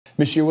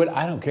Miss Yearwood,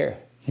 I don't care.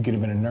 You could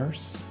have been a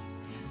nurse.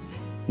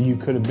 You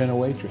could have been a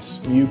waitress.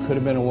 You could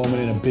have been a woman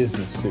in a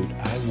business suit.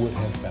 I would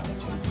have found you.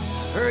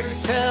 Heard you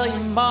tell your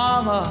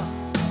mama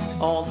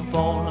on the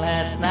phone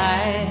last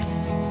night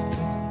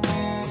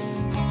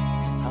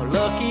how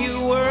lucky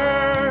you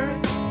were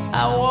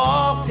I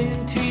walked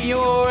into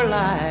your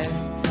life,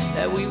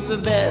 that we were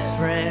best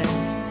friends,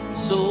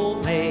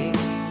 soulmates.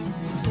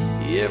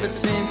 Ever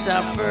since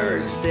our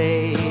first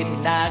date,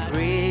 and I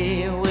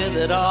agree with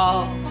it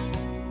all,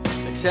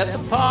 except the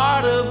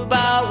part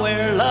about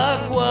where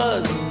luck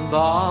was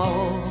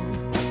involved.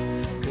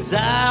 'Cause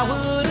I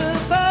would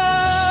have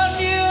found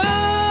you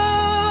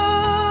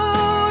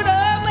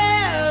no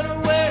matter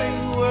where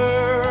you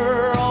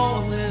were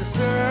on this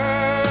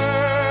earth.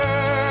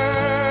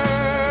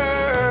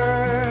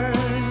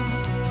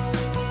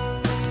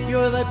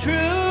 You're the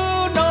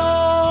true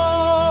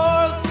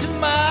north to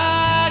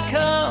my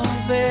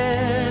compass,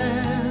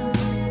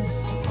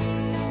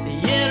 the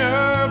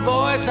inner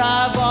voice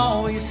I've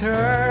always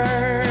heard.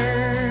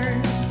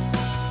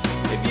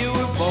 If you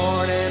were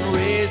born and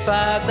raised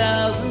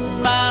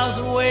 5,000 miles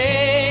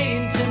away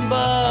in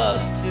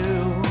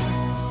Timbuktu,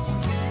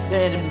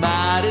 then it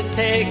might have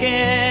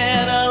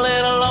taken a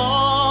little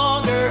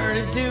longer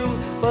to do,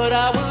 but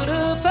I would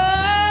have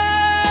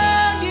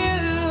found you.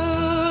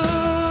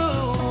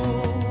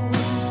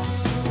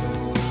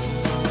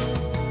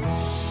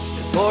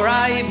 Before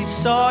I even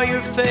saw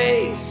your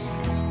face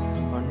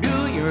or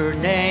knew your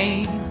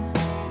name,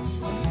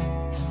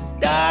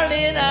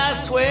 darling, I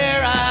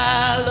swear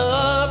I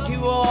loved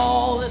you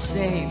all the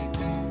same.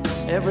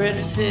 Every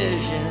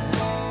decision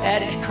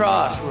at each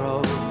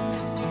crossroad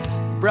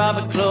brought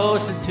me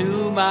closer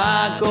to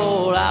my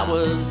goal. I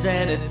was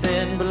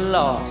anything but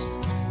lost.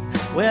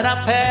 When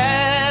our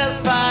paths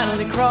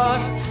finally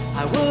crossed,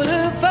 I would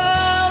have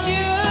found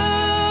you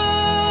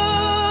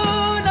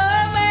no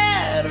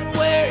matter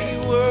where you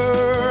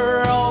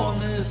were on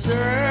this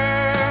earth.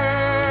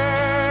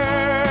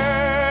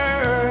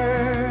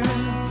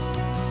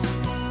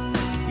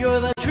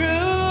 You're the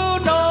true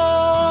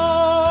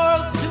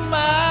north to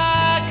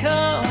my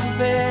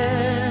compass,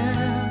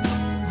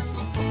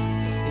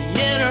 the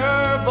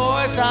inner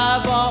voice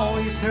I've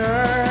always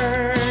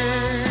heard.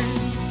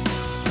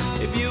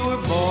 If you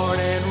were born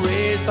and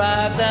raised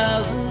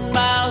 5,000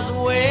 miles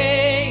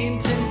away in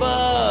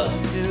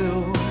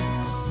Timbuktu,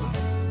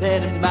 then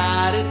it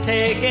might have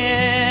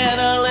taken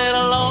a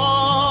little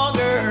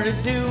longer to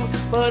do,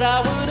 but I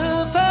would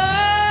have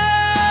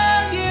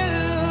found you.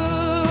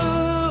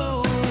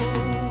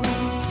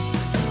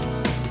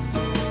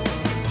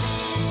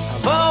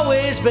 I've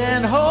always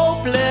been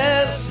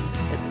hopeless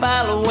at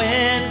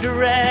following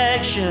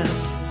directions.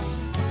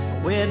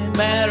 When it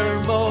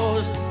mattered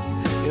most,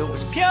 it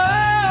was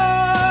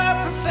pure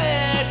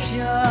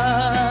perfection.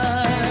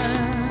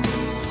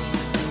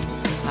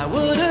 I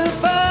would have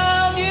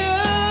found you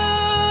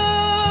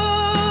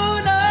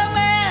no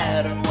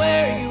matter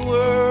where you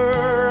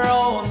were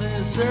on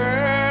this earth.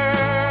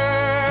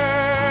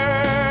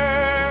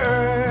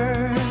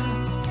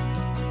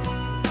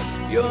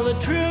 You're the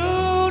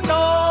true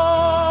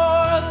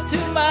north to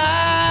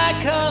my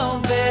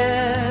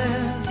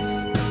compass,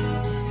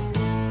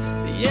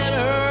 the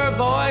inner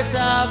voice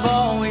I've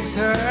always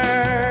heard.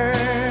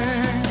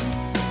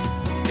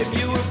 If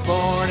you were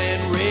born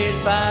and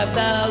raised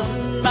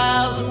 5,000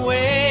 miles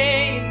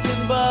away in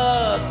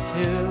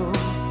Timbuktu,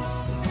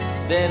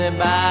 then it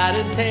might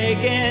have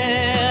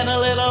taken a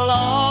little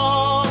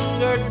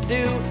longer to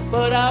do,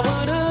 but I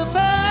would have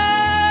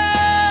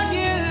found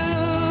you.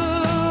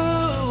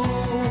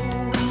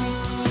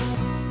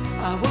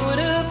 I would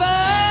have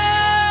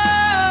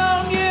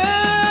found you.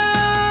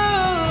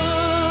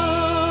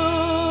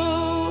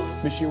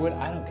 Miss Yearwood,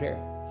 I don't care.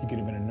 You could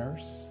have been a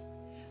nurse.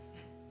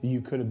 You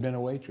could have been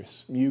a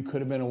waitress. You could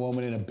have been a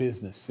woman in a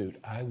business suit.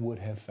 I would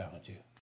have found you.